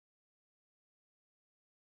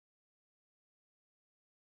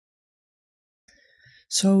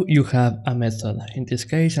So you have a method. In this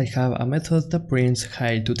case, I have a method that prints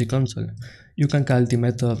hi to the console. You can call the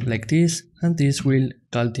method like this, and this will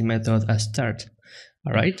call the method as start.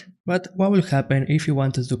 Alright, but what will happen if you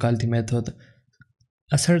wanted to call the method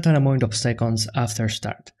a certain amount of seconds after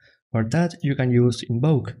start? For that, you can use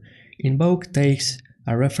invoke. Invoke takes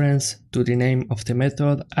a reference to the name of the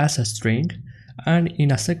method as a string, and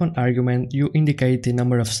in a second argument, you indicate the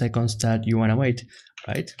number of seconds that you want to wait,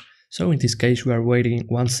 right? So in this case, we are waiting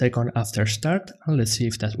 1 second after start, and let's see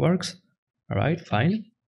if that works. Alright, fine.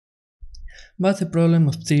 But the problem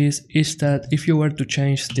of this is that if you were to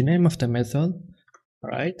change the name of the method,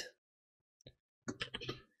 alright,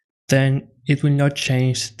 then it will not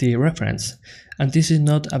change the reference. And this is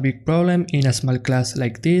not a big problem in a small class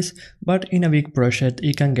like this, but in a big project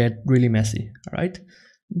it can get really messy, alright?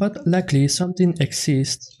 But luckily something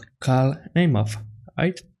exists called nameOf,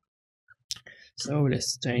 right? So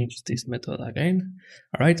let's change this method again,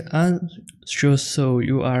 alright? And just so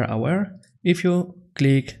you are aware, if you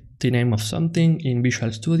click the name of something in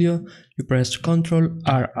Visual Studio, you press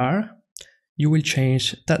Ctrl+RR, you will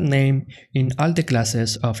change that name in all the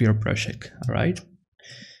classes of your project, alright?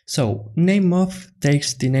 So nameOf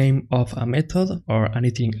takes the name of a method or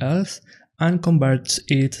anything else and converts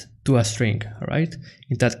it to a string, alright?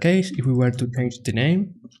 In that case, if we were to change the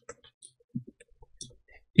name,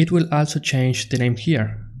 it will also change the name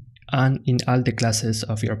here and in all the classes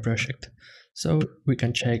of your project. So we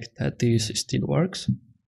can check that this still works.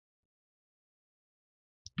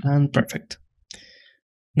 And perfect.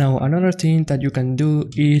 Now another thing that you can do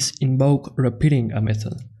is invoke repeating a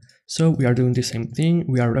method. So we are doing the same thing,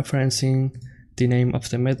 we are referencing the name of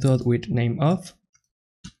the method with nameOf,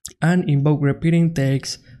 and invoke repeating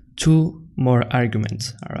takes 2 more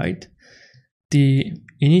arguments, alright? The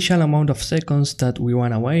initial amount of seconds that we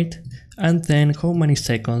want to wait, and then how many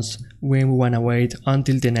seconds when we want to wait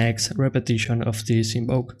until the next repetition of this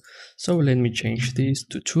invoke. So let me change this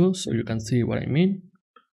to 2 so you can see what I mean.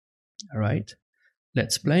 Alright,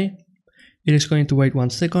 let's play. It is going to wait 1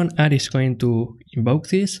 second and it's going to invoke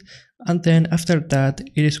this, and then after that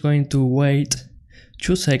it is going to wait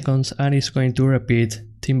 2 seconds and it's going to repeat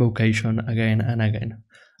the invocation again and again.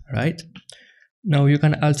 Alright. Now you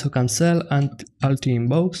can also cancel and auto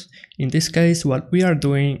invokes. In this case, what we are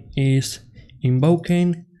doing is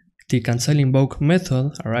invoking the cancel invoke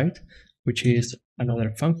method, alright, which is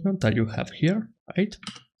another function that you have here, right?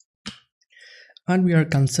 And we are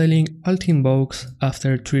canceling alt invokes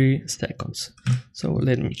after 3 seconds. So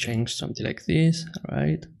let me change something like this,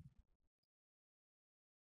 alright?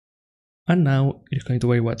 And now it's going to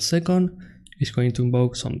wait 1 second, it's going to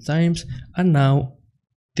invoke sometimes, and now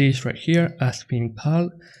this right here has been called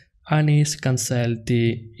and is cancelled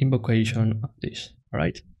the invocation of this,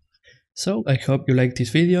 alright? So I hope you liked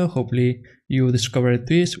this video, hopefully you discovered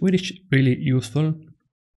this, which is really useful.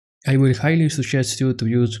 I will highly suggest you to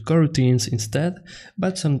use coroutines instead,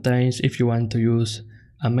 but sometimes if you want to use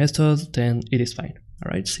a method, then it is fine.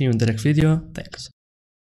 Alright, see you in the next video, thanks.